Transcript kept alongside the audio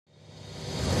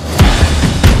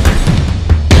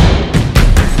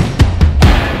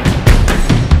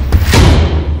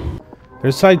Their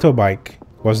Excitebike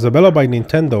was developed by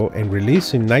Nintendo and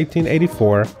released in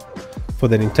 1984 for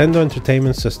the Nintendo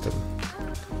Entertainment System.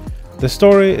 The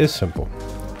story is simple.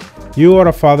 You are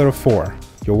a father of 4.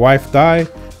 Your wife died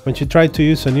when she tried to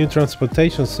use a new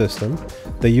transportation system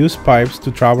that used pipes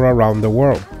to travel around the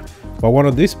world. But one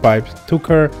of these pipes took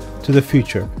her to the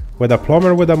future, where a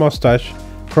plumber with a mustache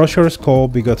crushed her skull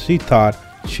because he thought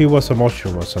she was a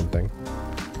mushroom or something.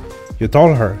 You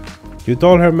told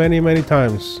her many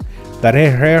times that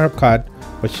her haircut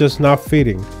was just not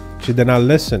fitting. She did not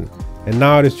listen, and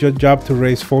now it is your job to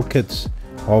raise 4 kids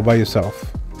all by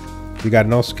yourself. You got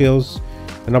no skills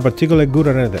and not particularly good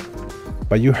at anything.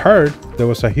 But you heard there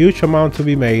was a huge amount to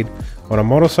be made on a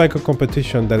motorcycle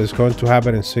competition that is going to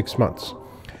happen in 6 months.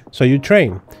 So you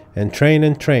train and train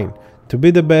and train to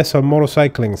be the best at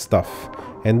motorcycling stuff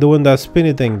and doing that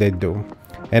spinny thing they do,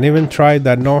 and even try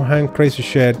that no hand crazy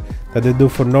shit that they do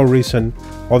for no reason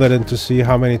other than to see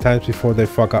how many times before they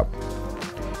fuck up.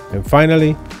 And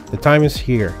finally, the time is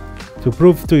here to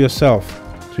prove to yourself,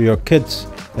 to your kids,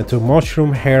 and to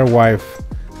mushroom hair wife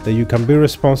that you can be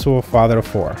responsible father of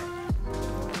 4.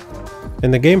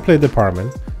 In the gameplay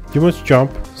department, you must jump,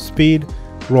 speed,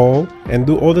 roll, and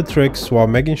do all the tricks while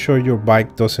making sure your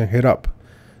bike doesn't hit up.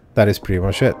 That is pretty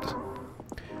much it.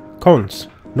 Cons: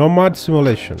 no mud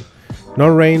simulation, no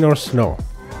rain or snow,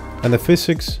 and the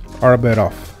physics are a bit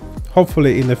off.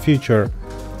 Hopefully in the future,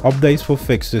 updates will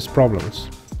fix these problems.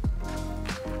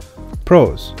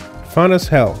 Pros: fun as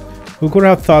hell. Who could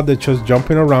have thought that just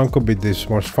jumping around could be this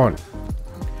much fun?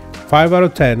 5 out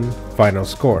of 10 final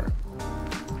score.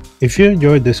 If you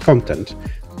enjoyed this content,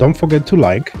 don't forget to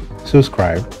like,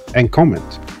 subscribe, and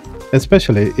comment,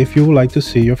 especially if you would like to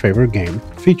see your favorite game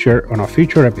featured on a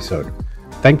future episode.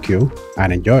 Thank you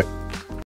and enjoy!